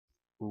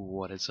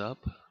What is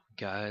up,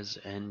 guys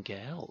and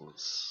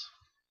gals?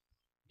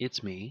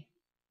 It's me,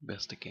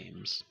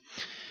 bestatgames,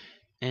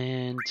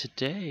 and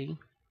today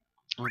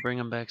I'm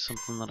bringing back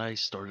something that I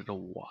started a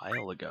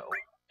while ago,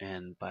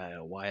 and by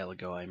a while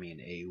ago I mean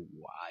a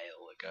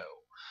while ago.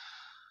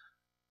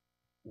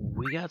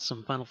 We got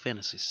some Final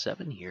Fantasy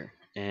VII here,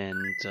 and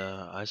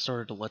I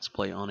started a Let's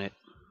Play on it,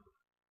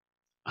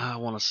 I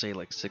want to say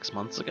like 6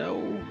 months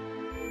ago,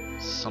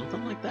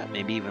 something like that,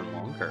 maybe even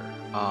longer.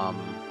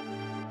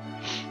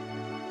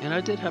 And I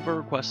did have a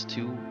request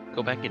to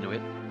go back into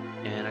it,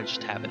 and I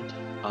just haven't.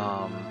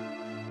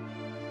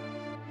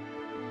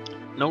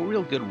 No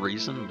real good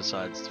reason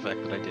besides the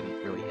fact that I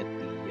didn't really hit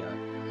the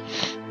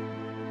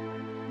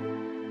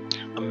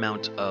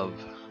amount of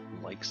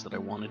likes that I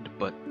wanted,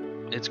 but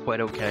it's quite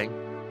okay.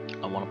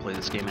 I want to play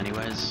this game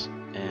anyways,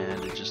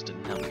 and I just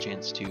didn't have a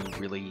chance to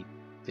really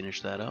finish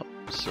that up.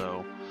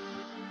 So,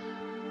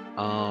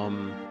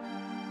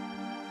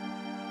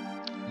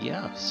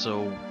 yeah.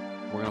 So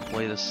we're gonna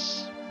play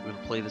this. We're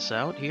gonna play this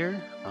out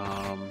here.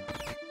 I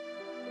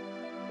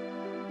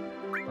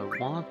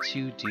want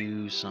to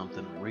do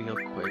something real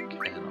quick,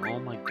 and oh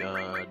my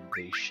god,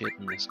 they shit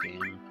in this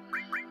game.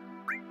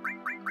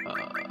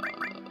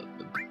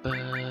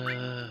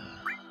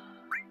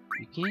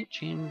 You can't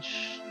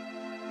change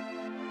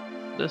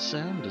the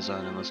sound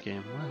design in this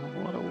game.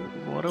 Wow,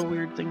 what a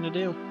weird thing to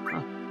do.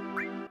 Huh.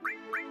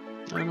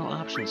 There are no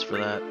options for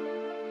that.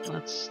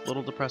 That's a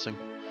little depressing.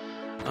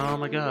 Oh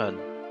my god.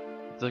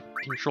 The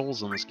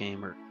controls in this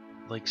game are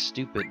like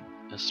stupid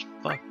as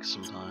fuck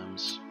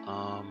sometimes.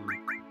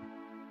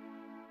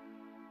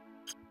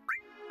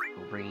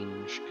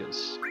 Range,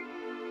 cause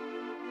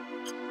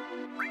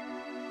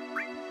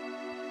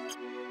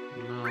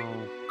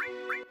no.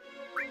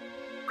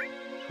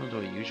 Which one do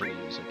I usually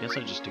use? I guess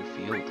I just do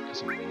field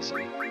because I'm lazy.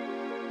 But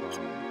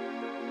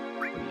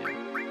yeah.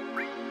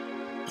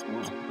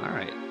 Well,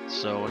 alright.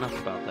 So enough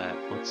about that.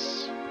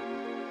 Let's.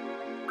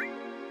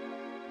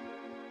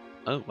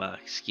 Oh,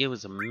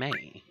 excuse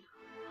me.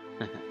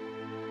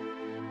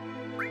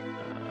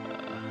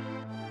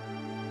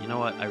 You know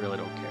what? I really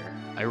don't care.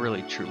 I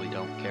really truly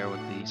don't care what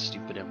these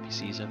stupid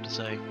NPCs have to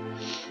say.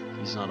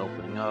 He's not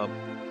opening up.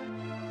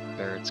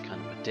 Barrett's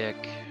kind of a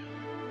dick.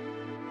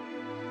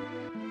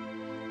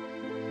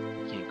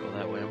 Can't go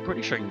that way. I'm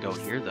pretty sure I can go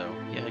here though.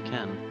 Yeah, I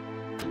can.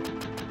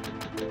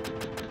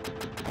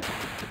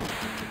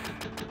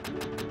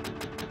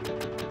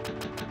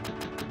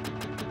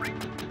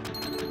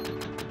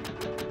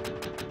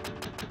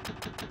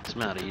 What's the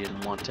matter? You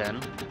didn't want 10?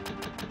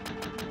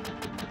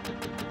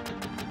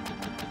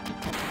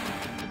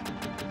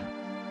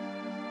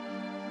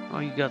 Oh,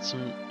 you got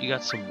some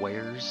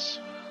wares?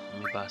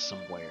 Let me buy some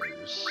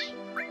wares.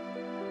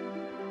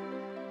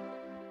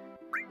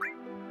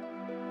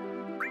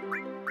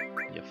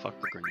 Yeah,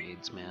 fuck the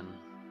grenades, man.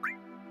 I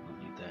don't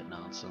need that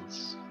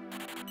nonsense.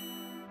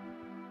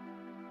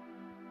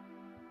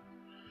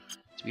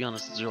 To be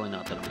honest, it's really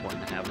not that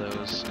important to have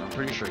those. I'm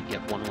pretty sure I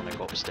get one when I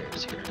go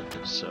upstairs here,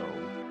 so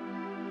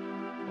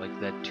like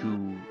that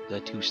two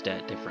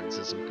stat difference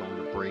isn't going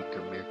to break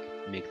or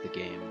make the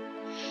game.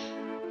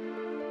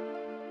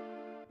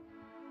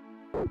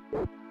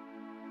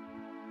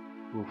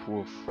 Woof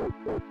woof.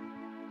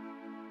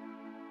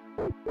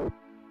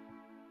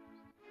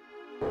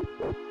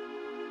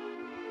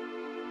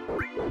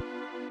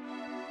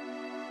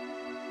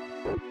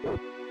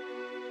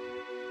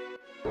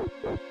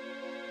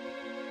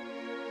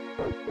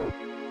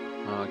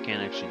 Oh, I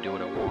can't actually do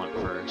what I want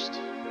first.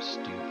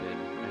 Stupid.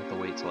 I have to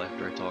wait till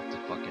after I talk to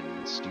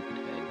fucking stupid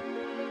head.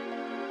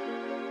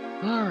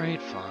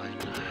 Alright, fine.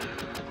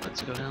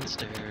 Let's go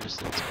downstairs.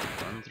 Let's go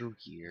run through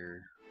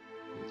here.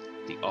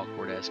 With the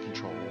awkward ass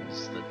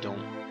controls that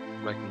don't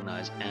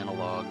recognize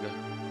analog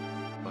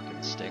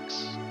fucking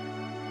sticks.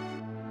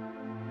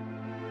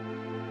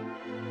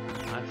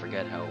 I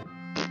forget how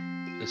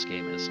this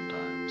game is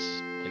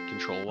sometimes. Like,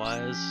 control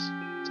wise,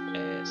 it's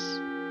ass.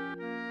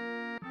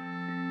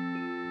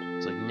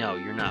 It's like, no,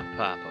 you're not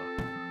Papa.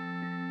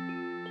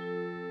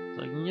 It's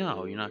like,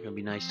 no, you're not gonna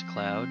be nice to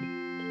Cloud.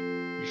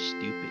 You're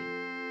stupid.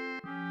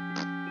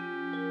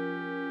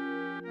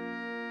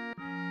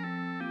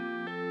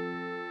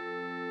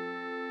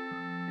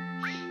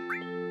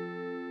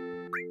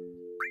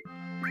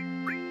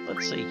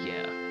 Let's say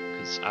yeah,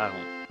 because I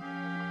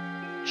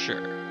don't...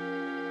 Sure.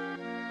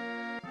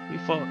 We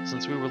fought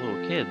since we were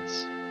little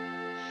kids.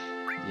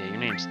 Yeah, your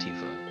name's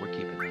Tifa. We're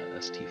keeping that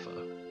as Tifa.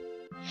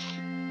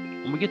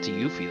 When we get to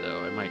Yuffie,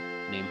 though, I might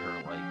name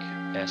her, like,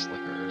 Ass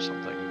Licker or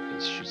something,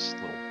 because she's a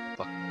little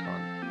fucking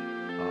cunt.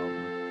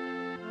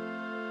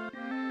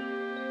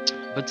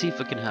 But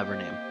Tifa can have her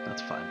name.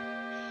 That's fine.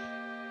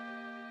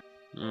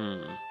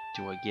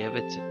 Do I give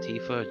it to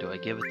Tifa, or do I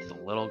give it to the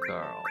little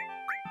girl?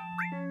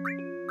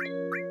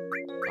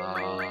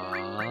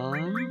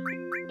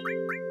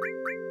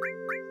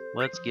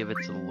 Let's give it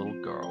to the little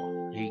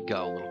girl. Here you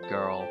go, little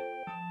girl.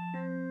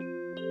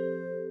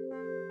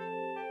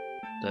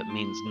 That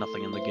means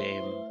nothing in the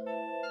game.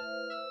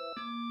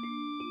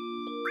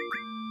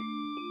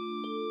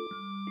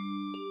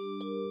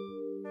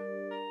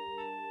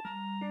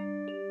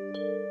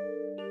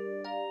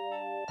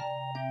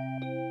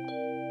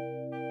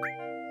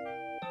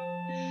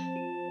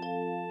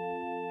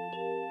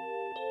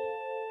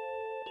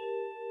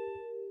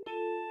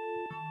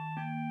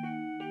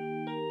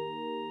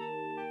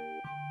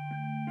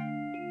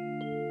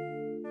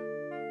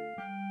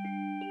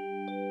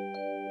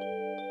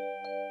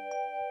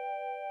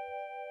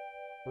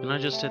 Can I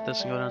just hit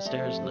this and go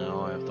downstairs?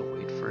 No, I have to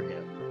wait for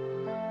him.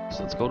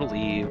 So let's go to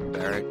leave.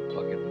 Barrett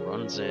fucking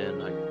runs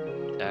in. I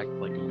act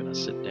like I'm gonna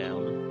sit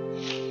down.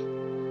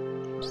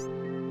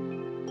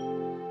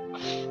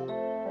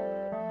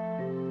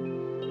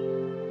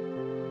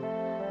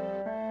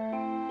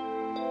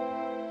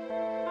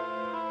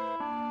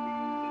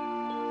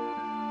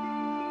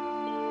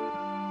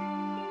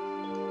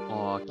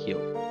 Aw, cute.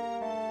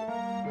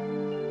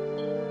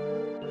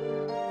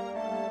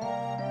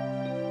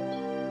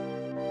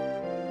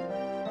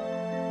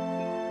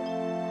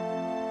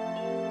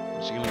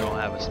 So you're gonna go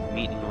have a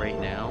meeting right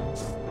now?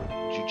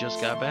 You just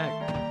got back.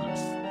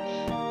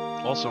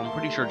 Also, I'm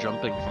pretty sure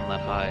jumping from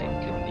that high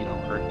can, you know,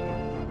 hurt you.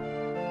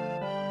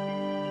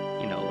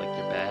 You know, like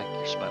your back,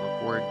 your spinal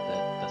cord,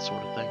 that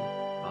sort of thing.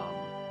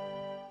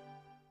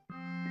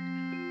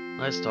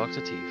 Let's talk to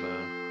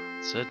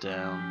Tifa. Sit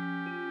down.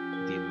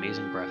 The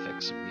amazing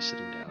graphics of me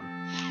sitting down.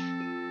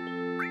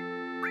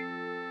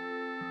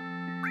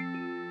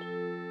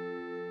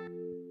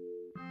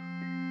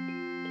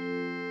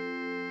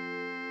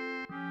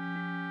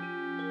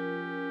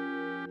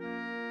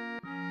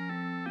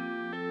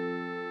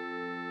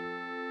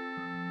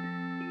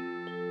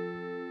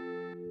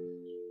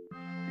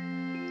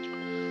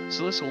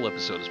 So this whole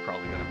episode is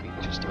probably going to be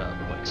just about,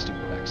 like,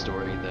 stupid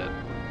backstory that,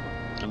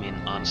 I mean,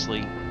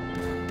 honestly,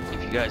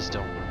 if you guys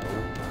don't know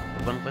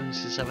Final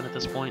Fantasy VII at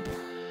this point,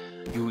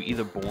 you were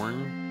either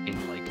born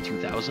in, like,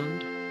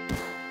 2000,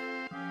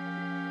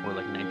 or,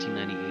 like,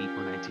 1998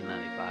 or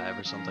 1995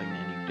 or something,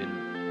 and you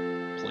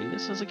didn't play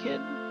this as a kid.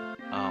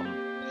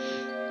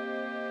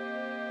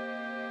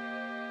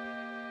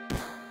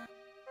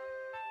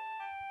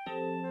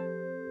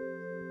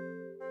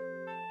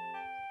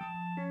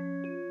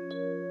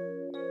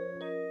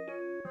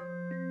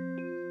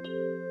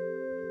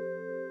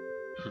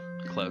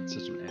 Cloud's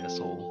such an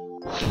asshole.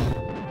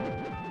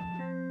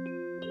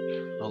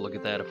 Oh, look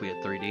at that if we had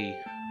 3D.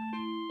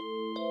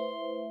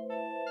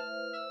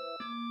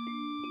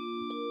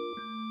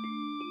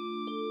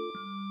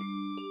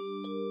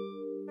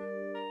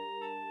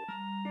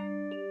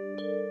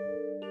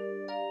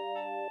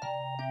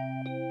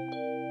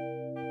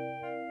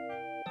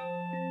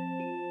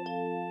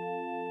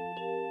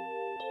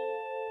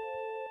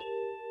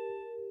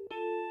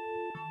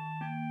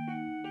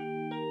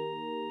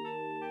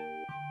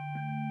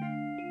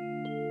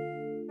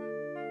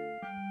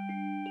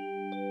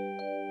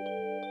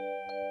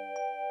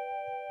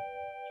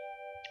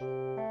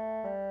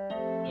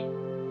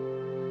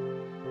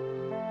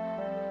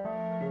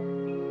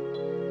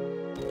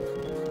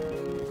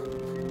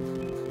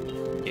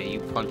 Yeah,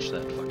 you punch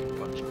that fucking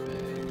punching bag.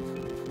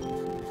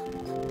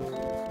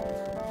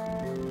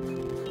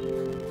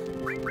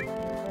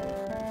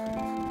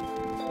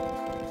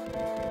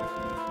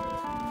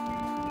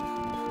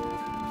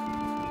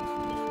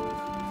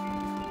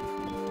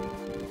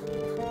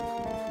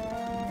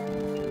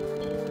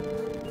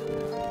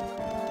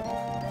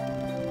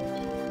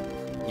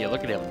 Yeah,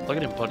 look at him. Look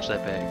at him punch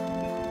that bag.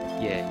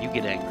 Yeah, you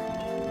get angry.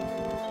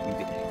 You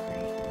get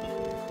angry.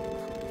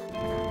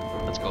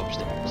 Let's go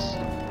upstairs.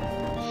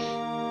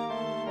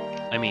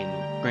 I mean,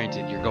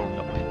 granted, you're going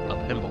up a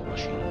pinball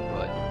machine,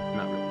 but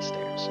not really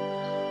stairs.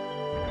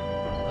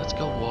 Let's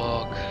go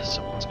walk.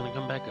 Someone's gonna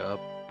come back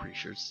up. Pretty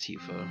sure it's Tifa,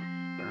 if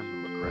I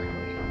remember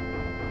correctly.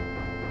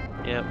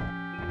 Yep.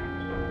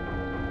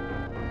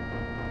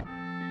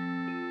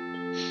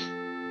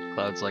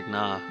 Cloud's like,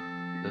 nah,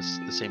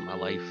 this ain't my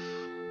life.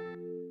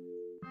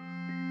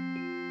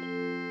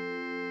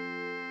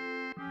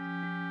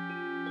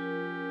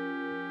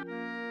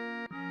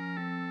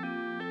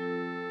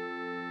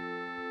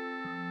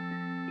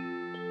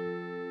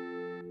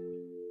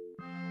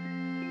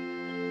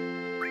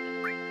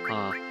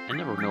 I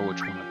never know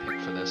which one to pick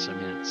for this. I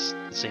mean, it's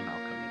the same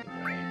outcome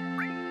either way.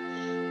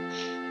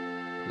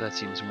 But that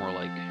seems more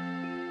like...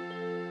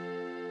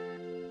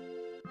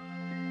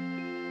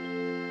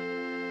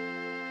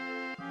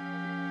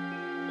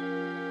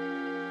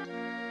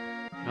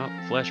 Oh,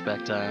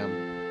 flashback time.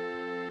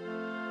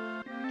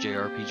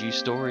 JRPG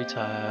story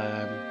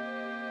time.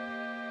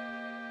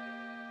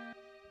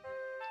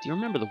 Do you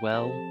remember the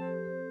well?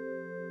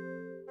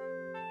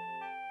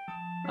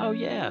 Oh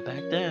yeah,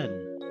 back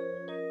then.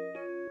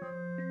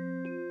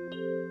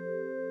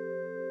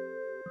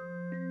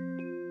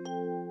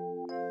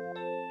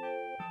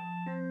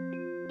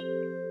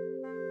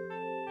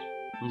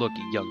 Look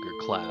at younger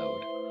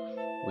Cloud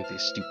with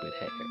his stupid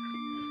hair.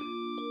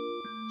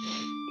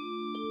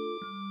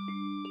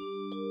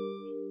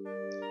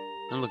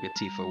 And look at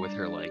Tifa with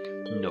her, like,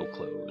 no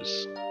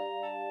clothes.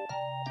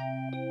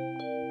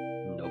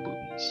 No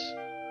boobies.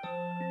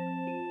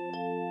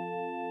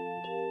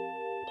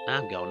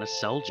 I'm going to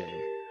Soldier.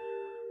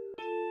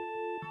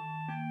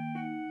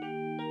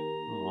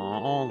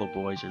 Aw, all the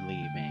boys are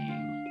leaving.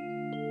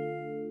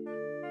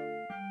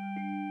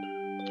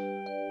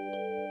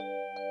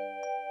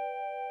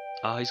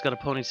 Oh, he's got a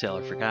ponytail,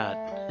 I forgot.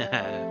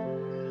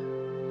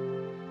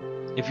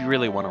 If you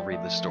really want to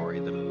read the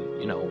story,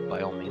 then, you know, by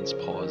all means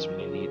pause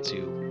when you need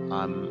to.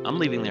 I'm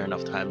leaving there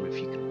enough time if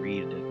you can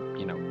read it,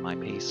 you know, my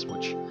pace,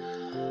 which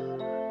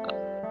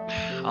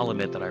I'll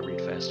admit that I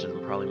read faster than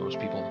probably most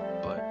people,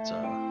 but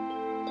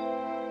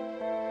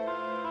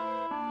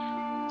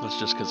that's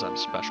just because I'm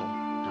special,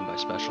 and by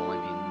special I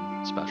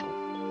mean special.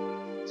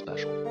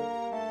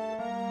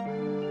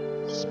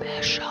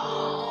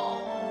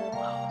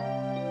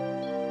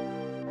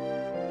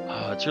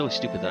 It's really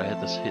stupid that I had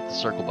to hit the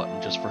circle button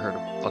just for her to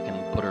fucking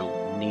put her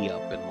knee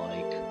up and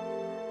like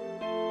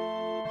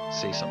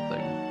say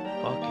something.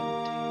 Fucking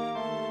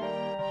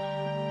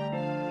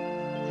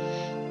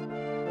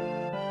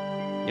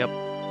Yep.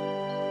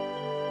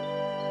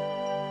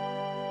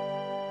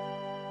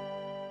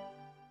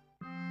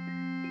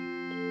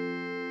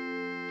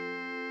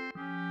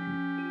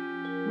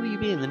 Will you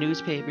be in the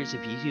newspapers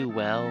if you do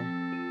well?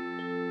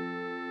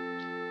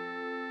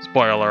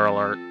 Spoiler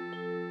alert.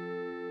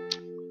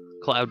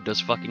 Cloud does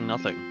fucking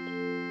nothing.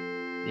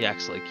 He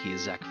acts like he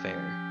is Zack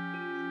Fair.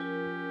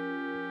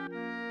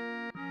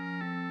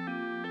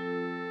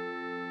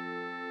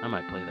 I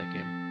might play that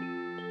game.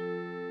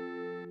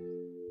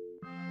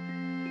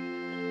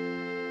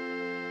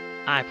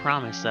 I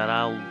promise that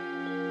I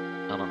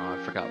don't know, I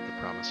forgot the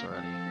promise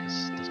already,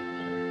 because it doesn't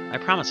matter. I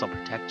promise I'll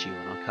protect you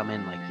and I'll come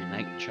in like your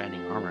knight in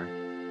shining armor.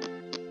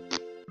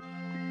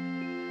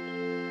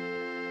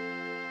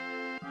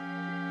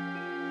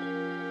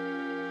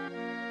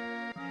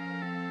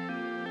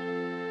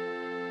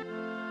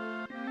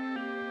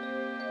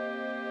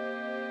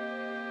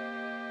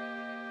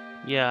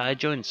 Yeah, I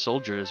joined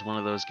Soldier as one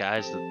of those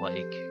guys that,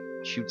 like,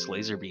 shoots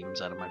laser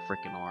beams out of my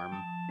frickin' arm.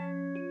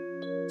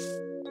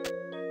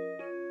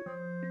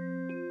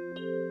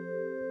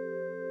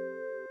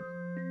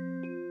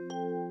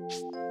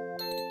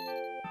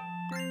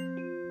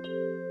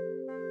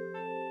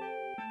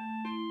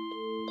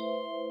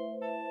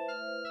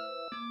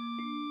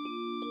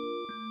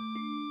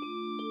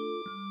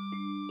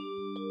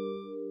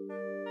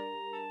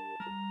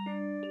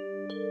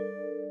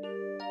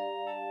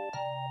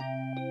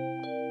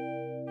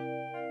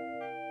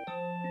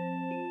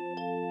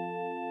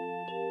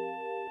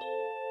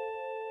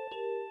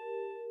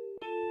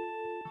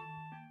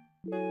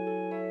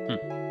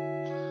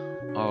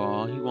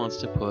 Oh, he wants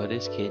to put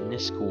his kid in a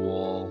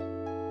school.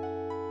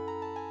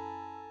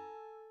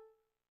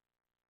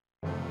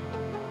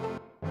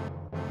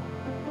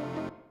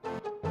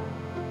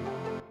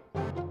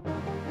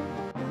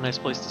 Nice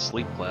place to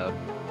sleep, Cloud.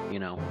 You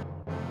know,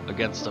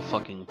 against a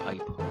fucking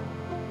pipe.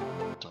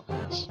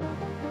 Dumbass.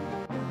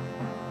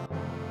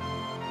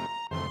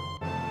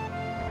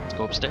 Let's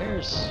go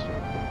upstairs.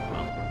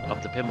 Well,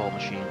 up the pinball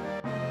machine.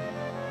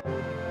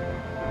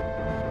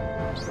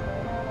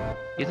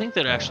 You think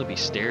there'd actually be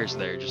stairs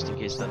there just in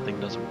case that thing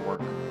doesn't work,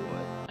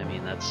 but I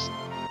mean that's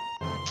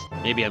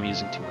maybe I'm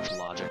using too much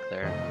logic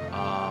there.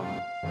 Oh,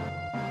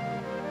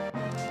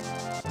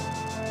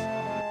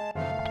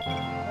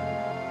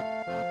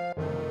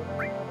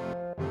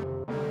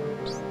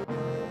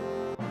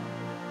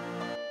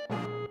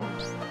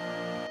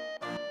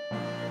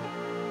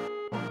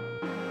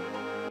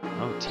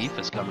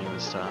 Tifa's coming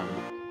this time.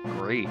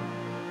 Great.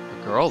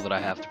 A girl that I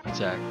have to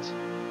protect.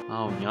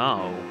 Oh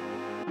no.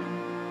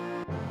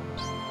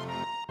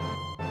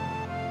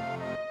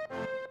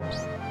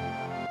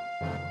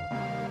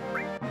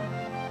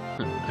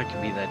 I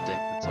could be that dick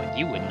that's like,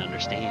 you wouldn't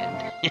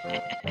understand.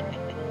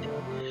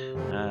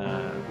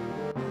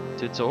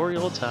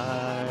 Tutorial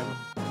time.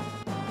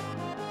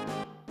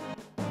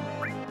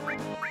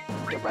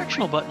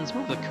 Directional buttons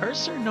move the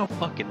cursor? No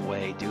fucking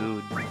way,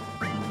 dude.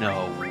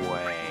 No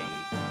way.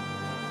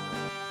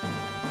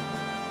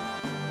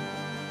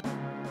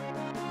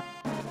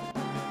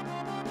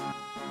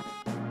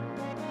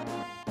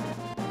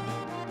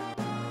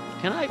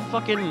 Can I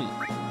fucking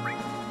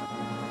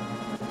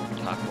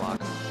cock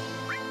block?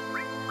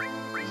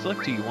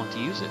 Select do you want to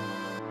use it?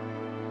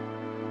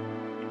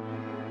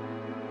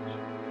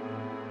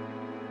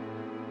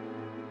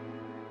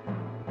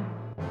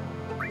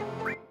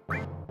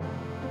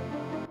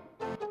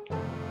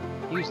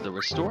 Use the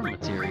restore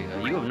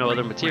materia. You have no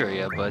other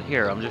materia, but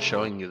here, I'm just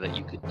showing you that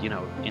you could, you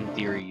know, in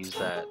theory use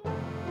that.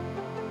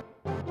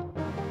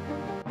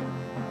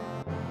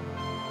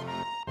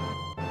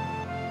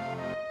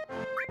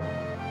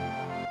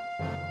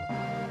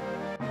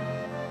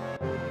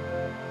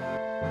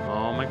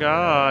 Oh my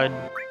god.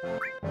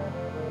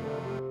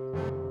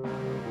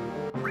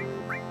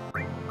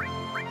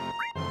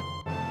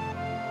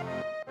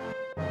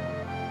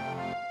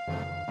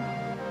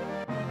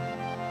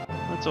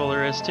 That's all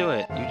there is to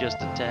it. You just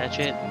attach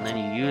it, and then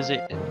you use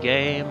it in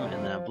game,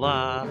 and then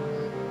blah.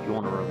 If you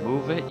want to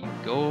remove it, you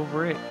go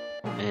over it,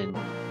 and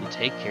you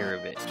take care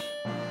of it.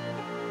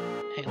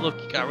 Hey,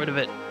 look, you got rid of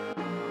it.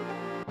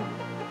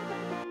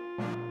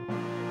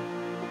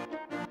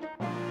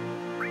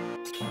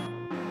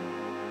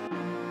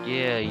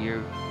 Yeah,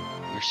 your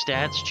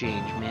stats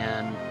change,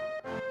 man.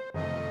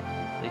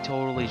 They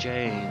totally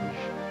change.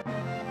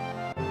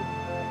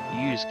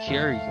 You use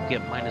Cure, you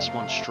get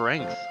 -1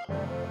 strength.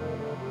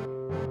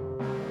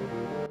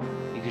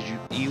 Because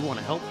you want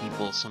to help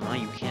people, so now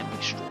you can't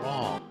be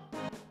strong.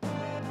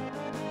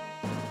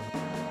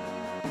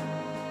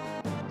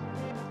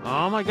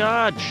 Oh my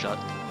god, shut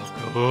the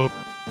fuck up.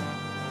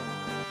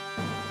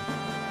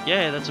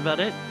 Yeah, that's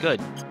about it?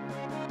 Good.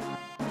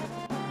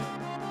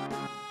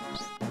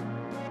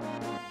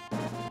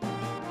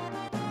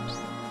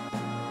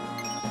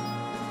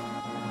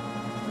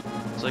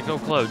 It's like, oh,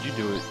 Cloud, you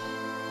do it.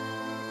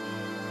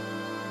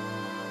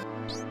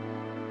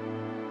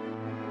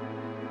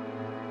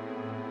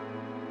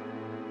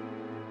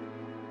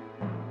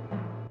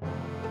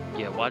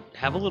 Yeah,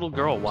 have a little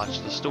girl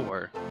watch the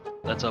store.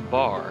 That's a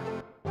bar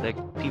that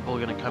people are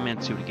gonna come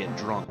into to get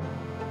drunk.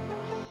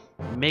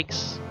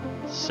 Makes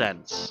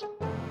sense.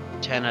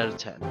 10 out of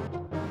 10.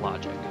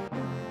 Logic.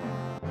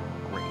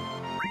 Great.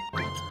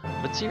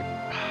 But see,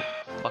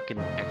 fucking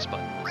X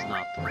button is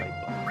not the right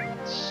button.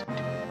 It's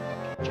stupid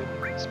fucking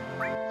Japanese.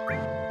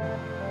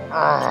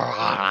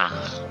 I'm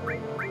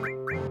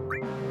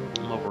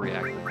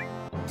overreacting.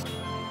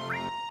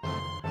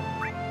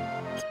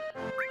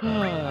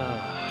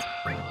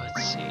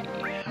 Let's see.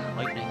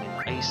 Lightning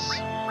and ice.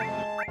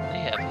 They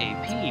have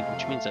AP,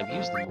 which means I've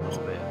used them a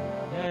little bit.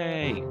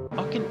 Yay!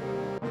 Fucking.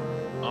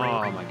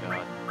 Oh my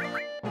god.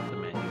 The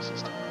menu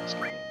system in this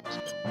game is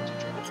going to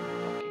drive me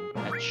fucking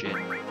batshit.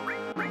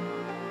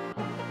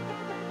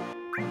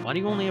 Why do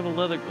you only have a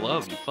leather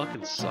glove? You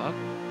fucking suck,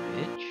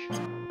 bitch.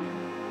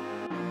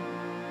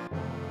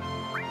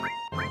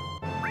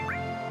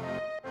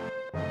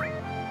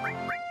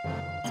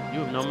 You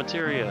have no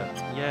materia.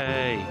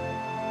 Yay.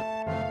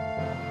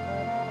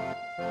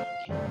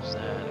 Can't use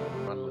that. I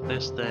gotta run with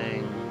this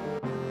thing.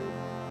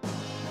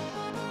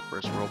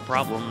 First world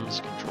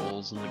problems.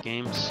 Controls in the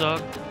game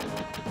suck.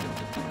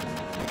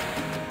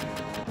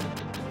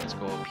 Let's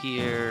go up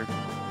here.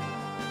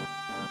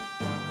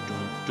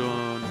 Dun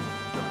dun.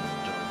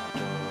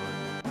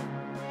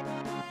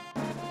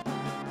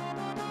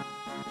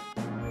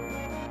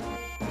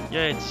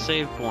 Yeah, it's a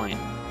save point.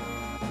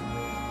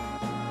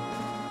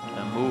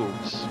 That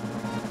moves,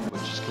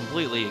 which is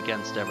completely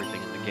against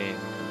everything in the game.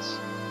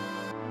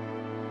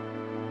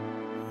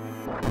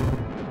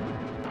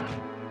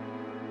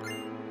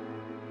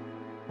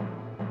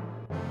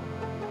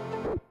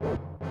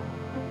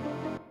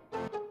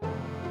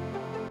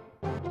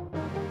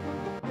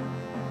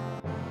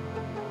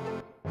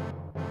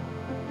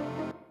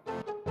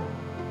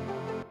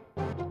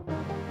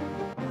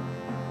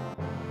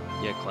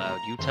 Yeah, Cloud,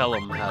 you tell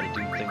him how to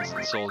do things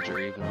in Soldier,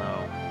 even though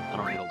I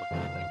don't need to look at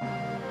anything,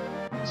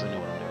 because I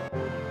know what I'm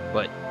doing.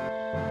 But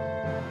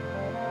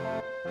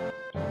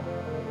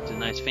it's a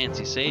nice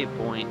fancy save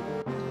point.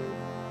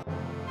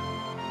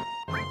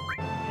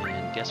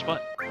 And guess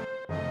what?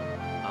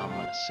 I'm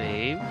gonna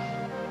save.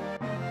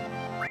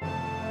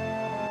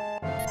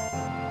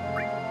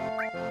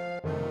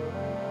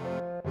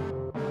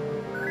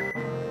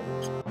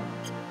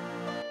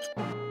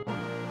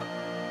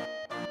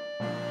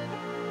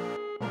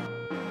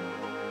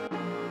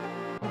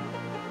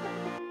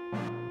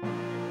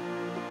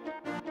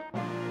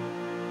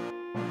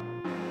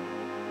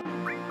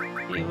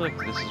 Hey look,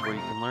 this is where you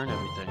can learn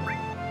everything.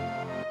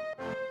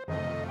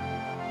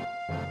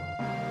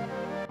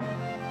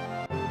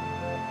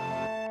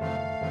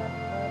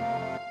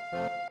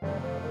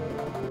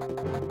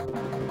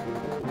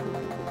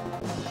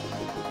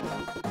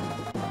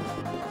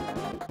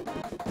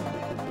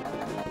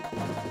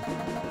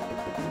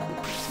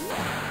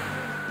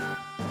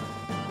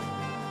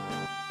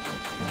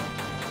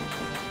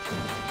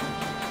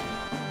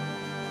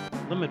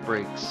 Limit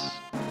breaks.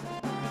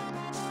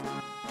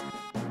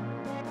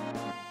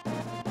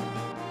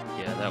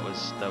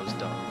 That was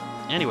dumb.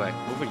 Anyway,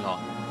 moving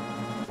on.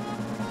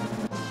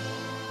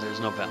 There's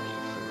no value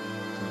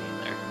for me in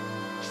there.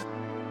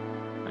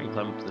 I can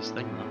climb up this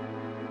thing though.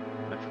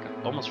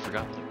 Almost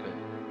forgot that I could.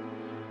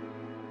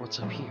 What's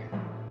up here?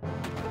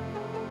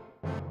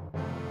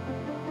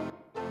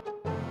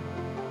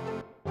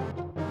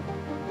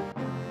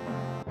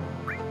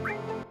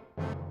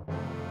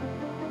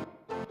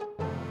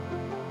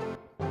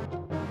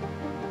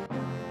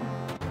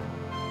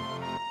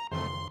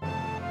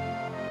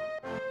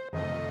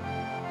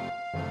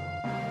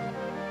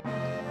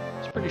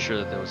 Pretty sure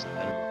that there was an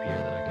item up here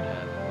that I could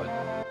have, but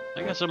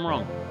I guess I'm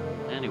wrong.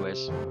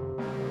 Anyways.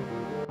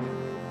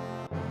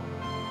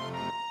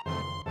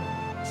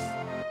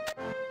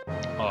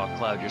 Oh,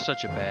 Cloud, you're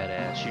such a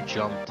badass. You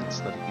jumped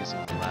instead of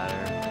using the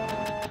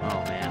ladder.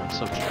 Oh man, I'm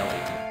so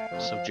jelly. I'm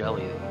so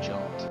jelly that you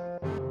jumped.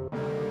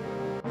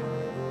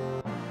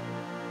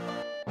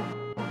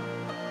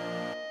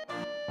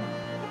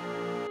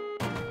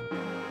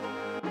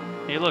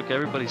 Hey look,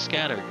 everybody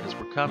scattered, because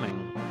we're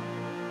coming.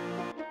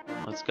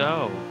 Let's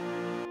go.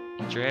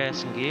 Get your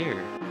ass in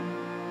gear.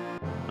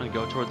 I'm gonna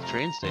go toward the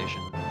train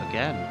station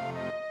again.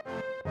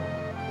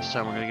 This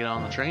time we're gonna get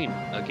on the train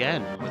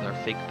again with our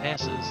fake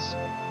passes.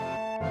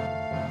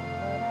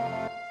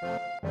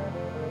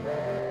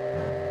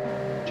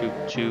 Toot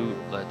toot,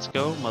 let's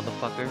go,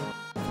 motherfucker.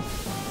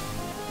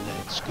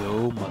 Let's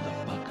go,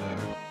 motherfucker.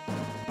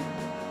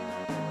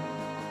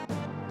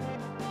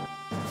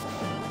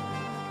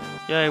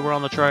 Yay, we're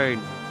on the train.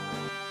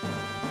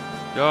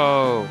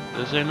 Yo,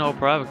 this ain't no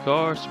private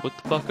car, split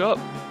the fuck up.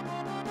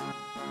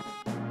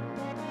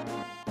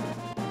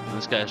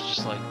 guy's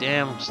just like,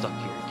 damn, I'm stuck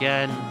here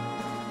again.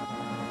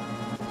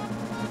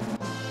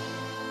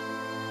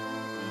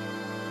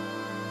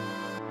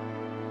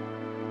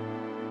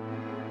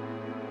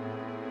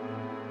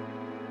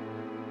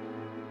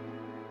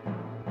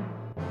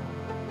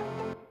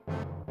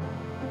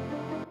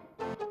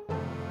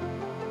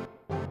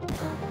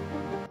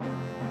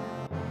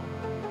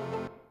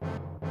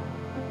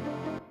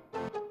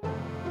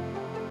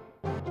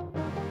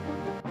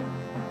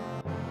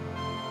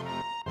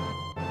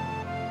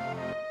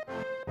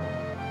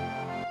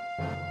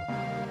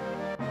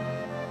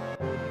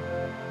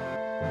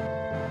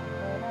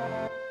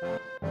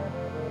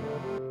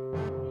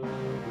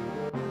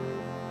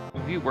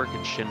 You work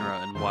in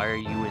Shinra, and why are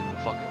you in the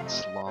fucking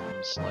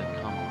slums? Like,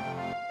 come on.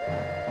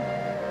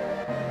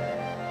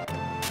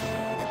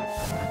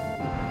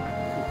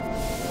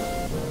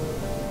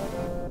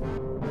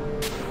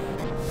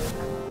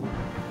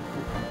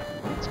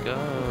 Let's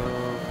go.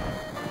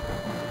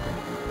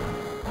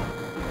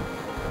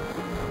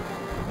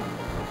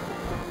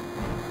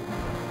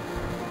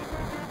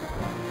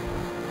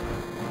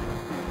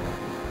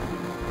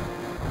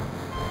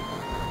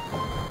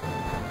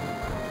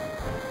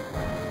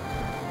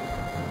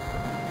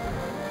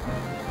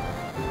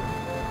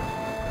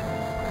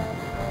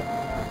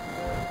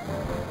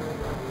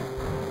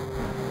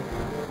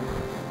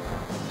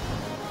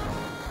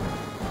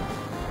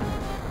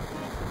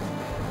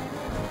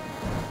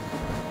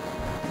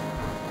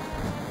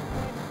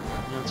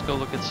 Let's go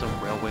look at some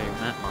railway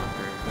map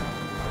marker.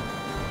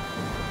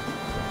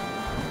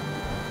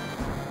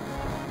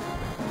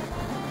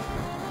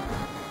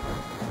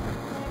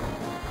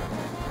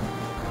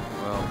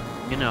 Well,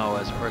 you know,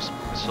 as a person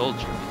who sold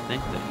you, you'd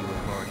think that you would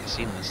have already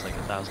seen this like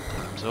 1,000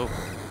 times over.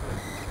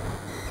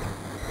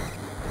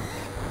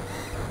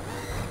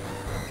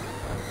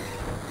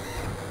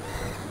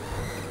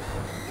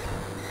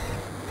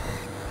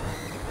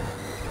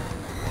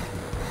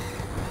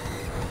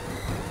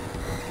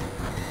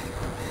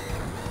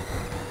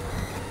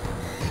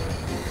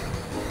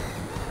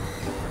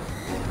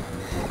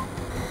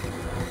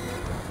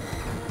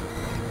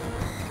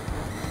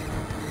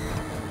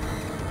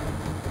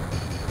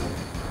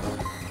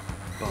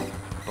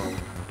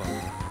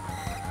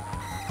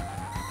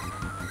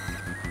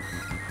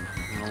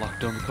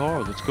 Down the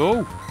car, let's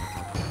go!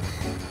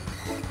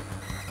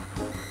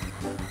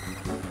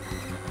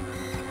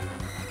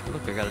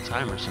 Look, I got a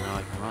timer, so now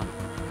I can run.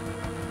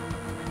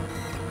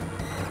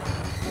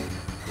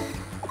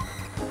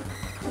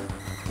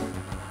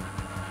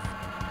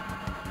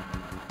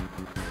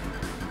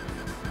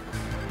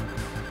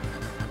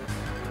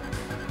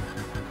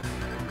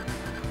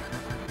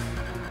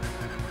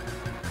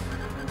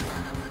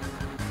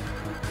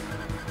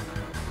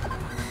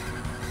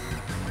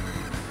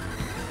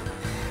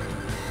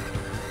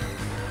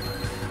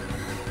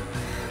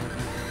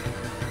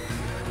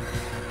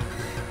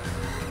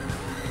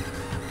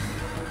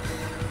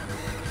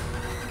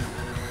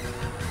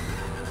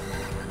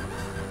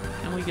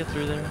 Get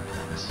through there?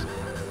 Thanks.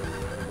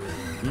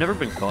 I've never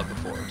been caught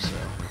before, so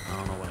I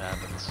don't know what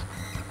happens.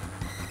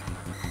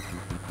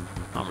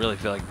 I don't really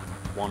feel like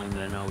wanting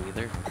to know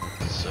either,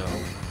 so...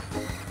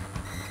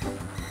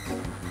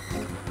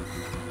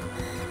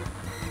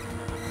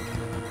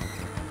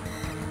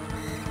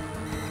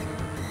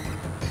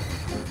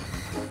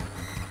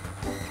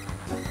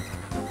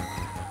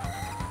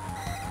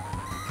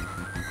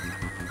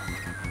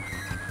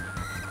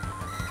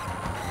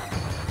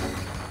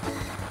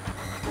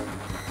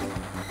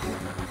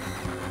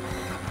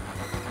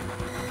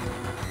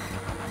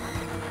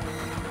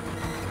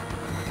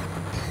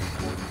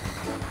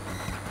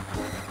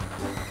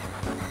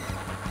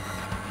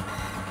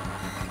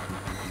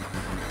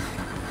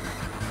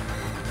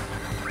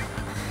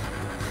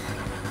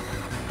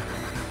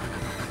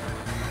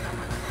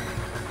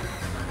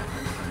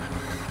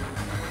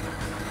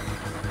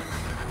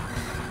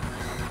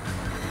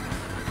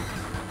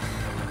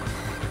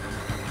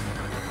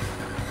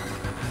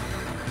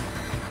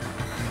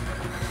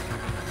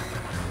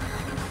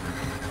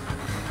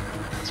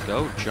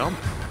 Go, jump.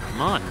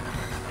 Come on.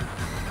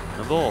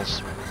 The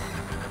balls.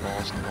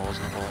 Balls, the balls,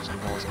 the balls, the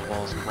balls, the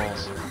balls, the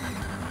balls.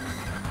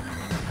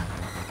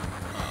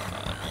 I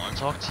don't want to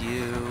talk to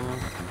you.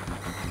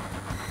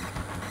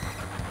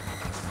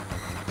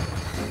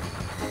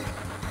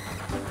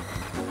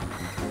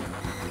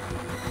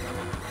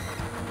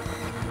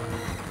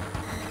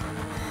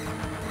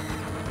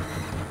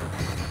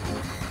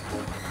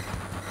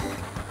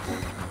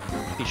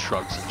 He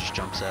shrugs and just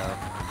jumps out.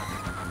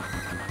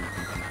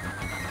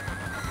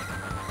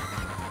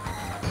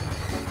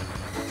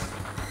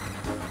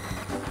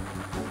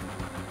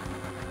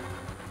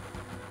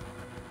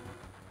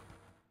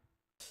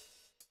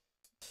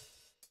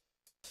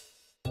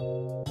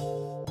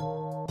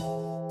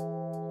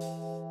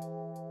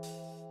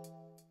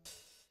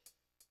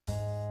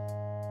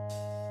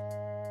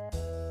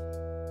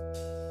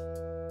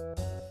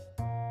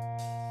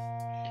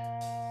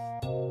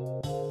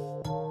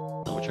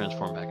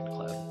 Transform back into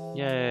cloud.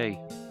 Yay!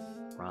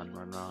 Run,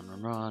 run, run,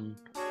 run, run.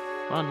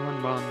 Run,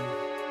 run, run.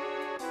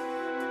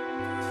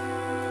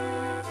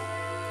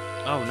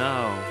 Oh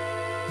no.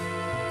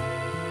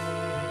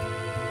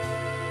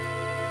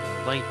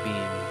 Light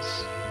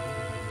beams.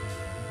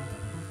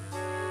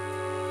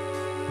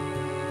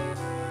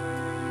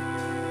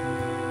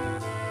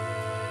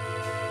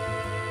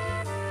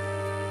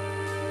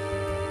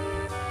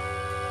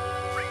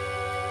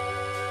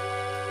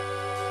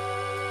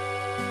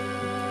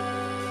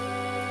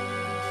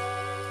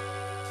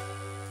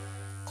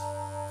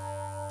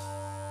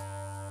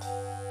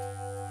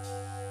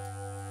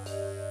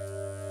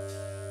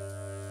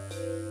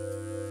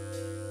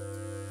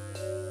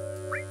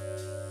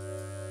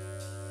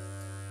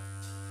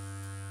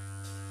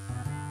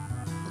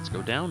 Let's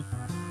go down.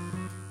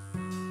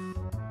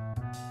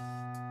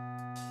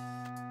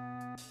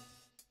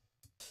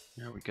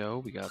 There we go.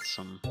 We got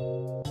some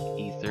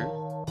ether,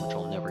 which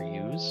I'll never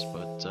use,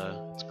 but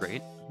it's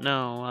great.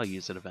 No, I'll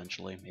use it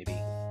eventually. Maybe.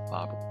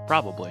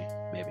 Probably.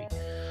 Maybe.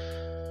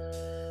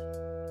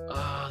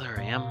 There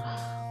I am.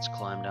 Let's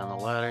climb down the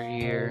ladder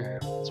here.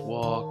 Let's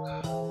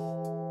walk.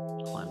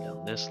 Climb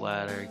down this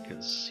ladder,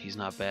 because he's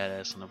not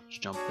badass enough to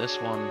jump this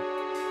one.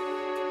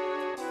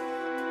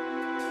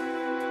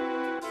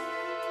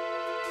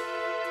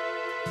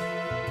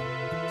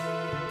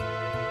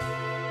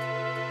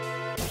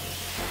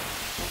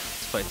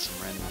 Fight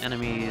some random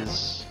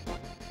enemies.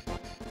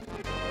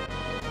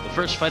 The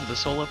first fight of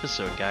this whole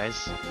episode,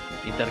 guys.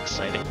 Ain't that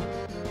exciting?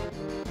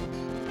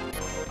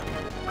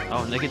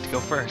 Oh, and they get to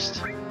go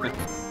first.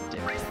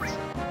 Damn it.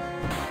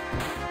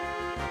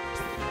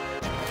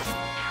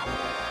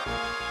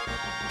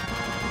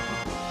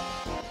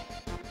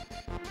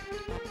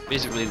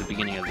 Basically, the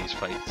beginning of these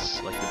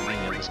fights, like the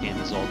beginning of this game,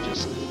 is all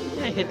just,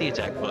 hit the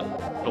attack button.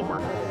 It'll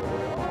work.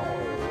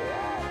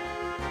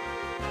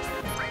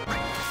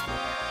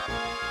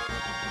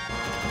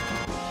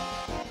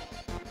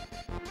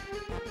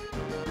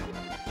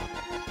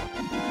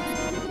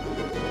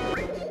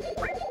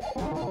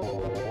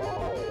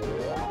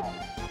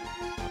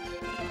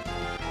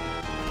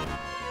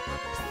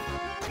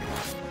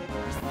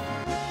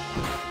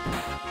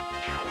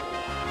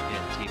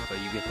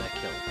 You get that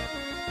kill.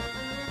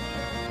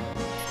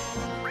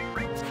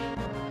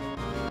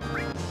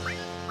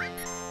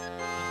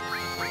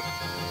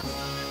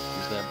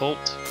 Use that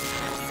bolt.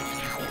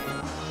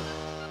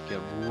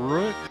 Get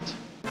rooked.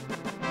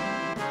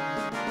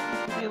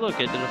 Hey look, I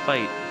did a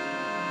fight.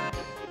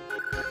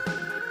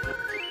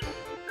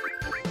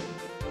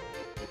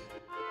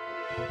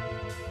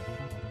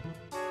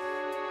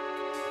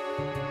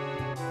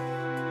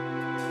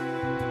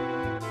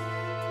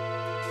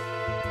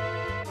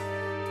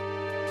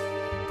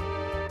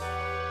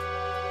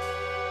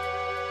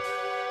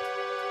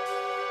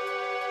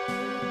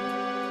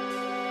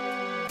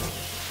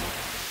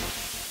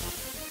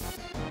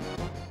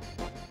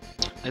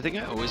 I think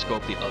I always go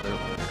up the other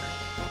ladder.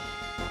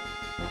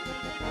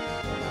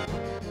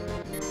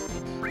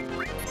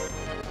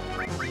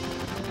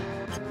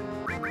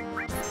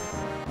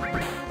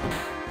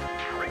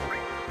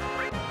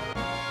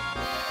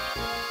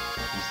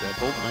 Use that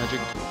bolt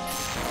magic.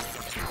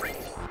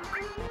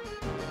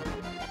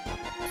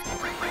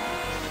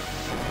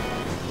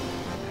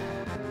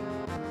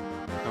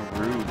 How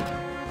rude.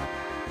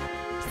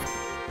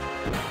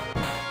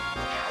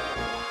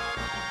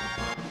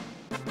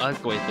 I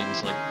like the way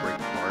things like break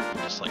apart and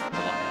just like fly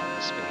out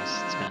of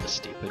space. It's kind of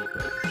stupid,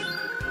 but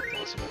it's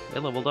awesome. They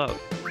leveled up.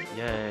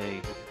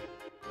 Yay.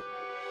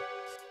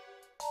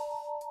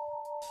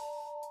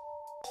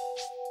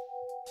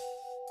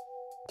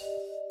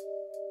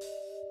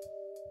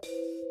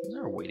 Is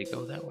there a way to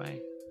go that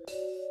way?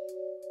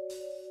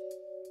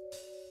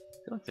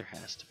 I feel like there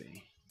has to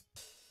be.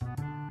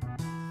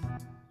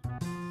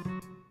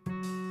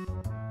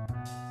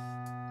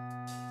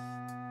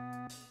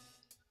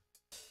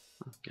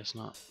 Guess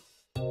not.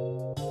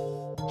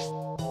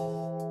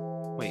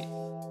 Wait,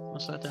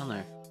 what's that down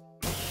there?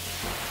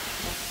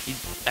 You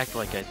act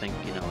like I think,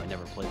 you know, I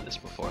never played this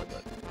before,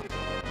 but...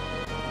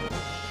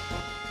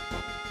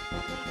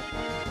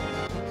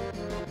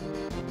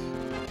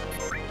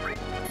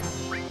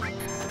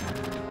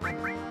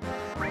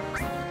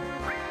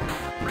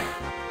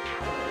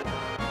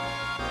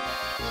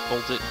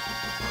 Bolt it.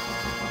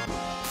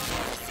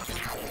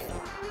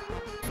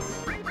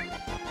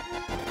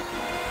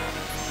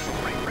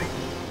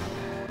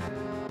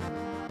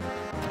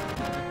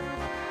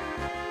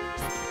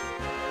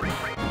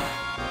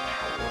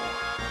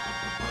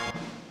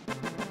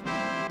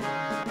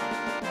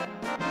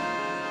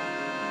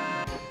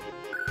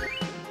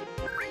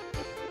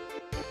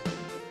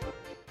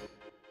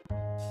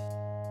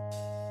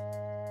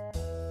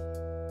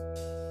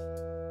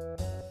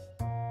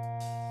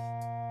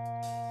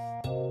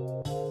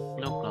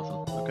 Nope, nothing.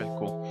 Okay,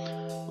 cool.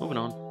 Moving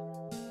on.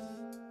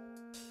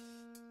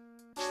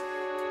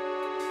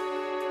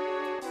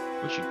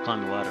 Wish you'd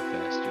climb the ladder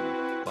fast, you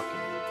fucking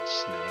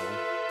snail.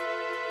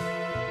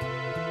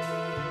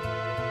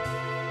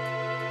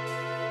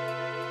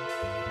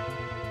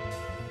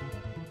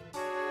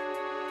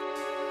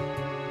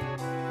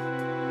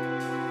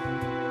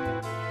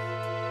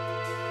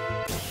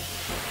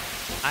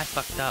 I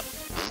fucked up.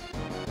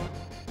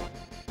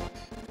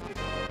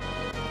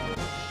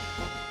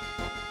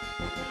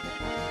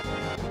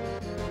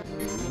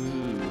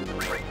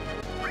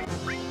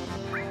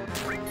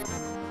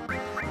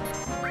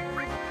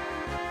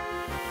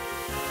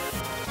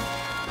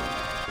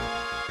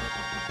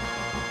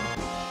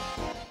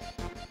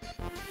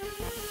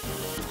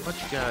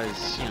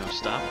 guys, you know,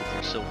 stop with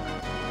your silver.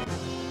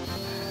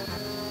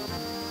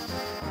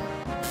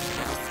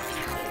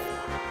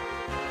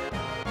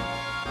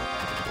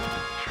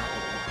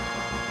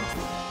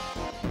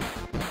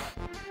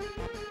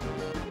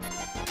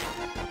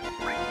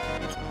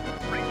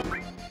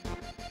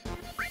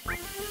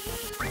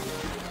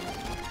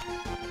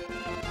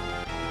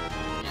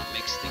 It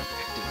makes the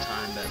active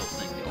time battle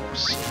thing go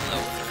slower.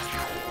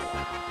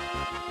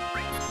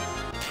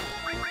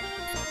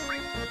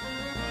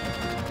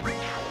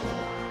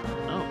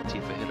 Oh,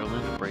 Tifa hit a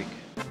limit break.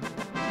 Ain't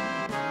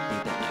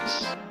that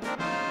nice?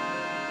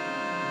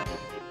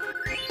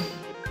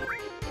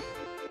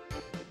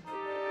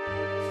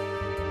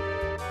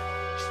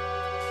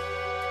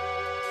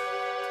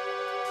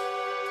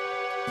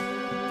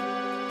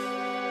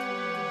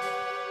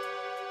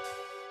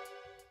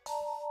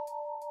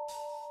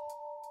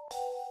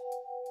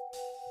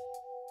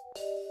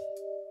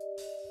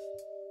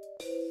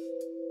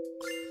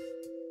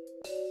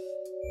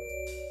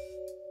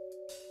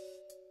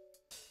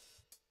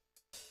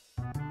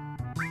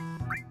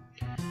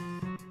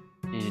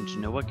 And you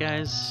know what,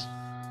 guys?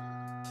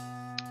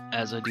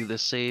 As I do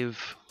this save,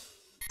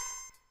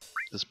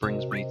 this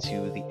brings me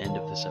to the end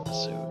of this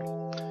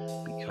episode,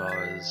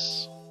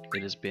 because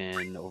it has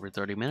been over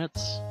 30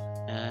 minutes,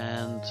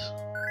 and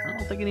I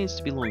don't think it needs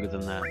to be longer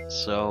than that.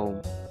 So,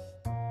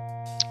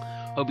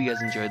 hope you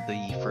guys enjoyed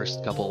the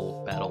first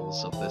couple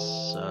battles of this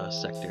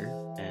sector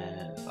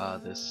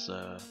and this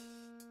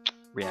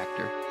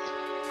reactor.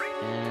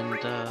 And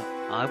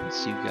I will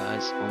see you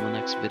guys on the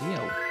next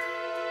video.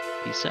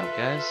 Peace out,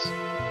 guys.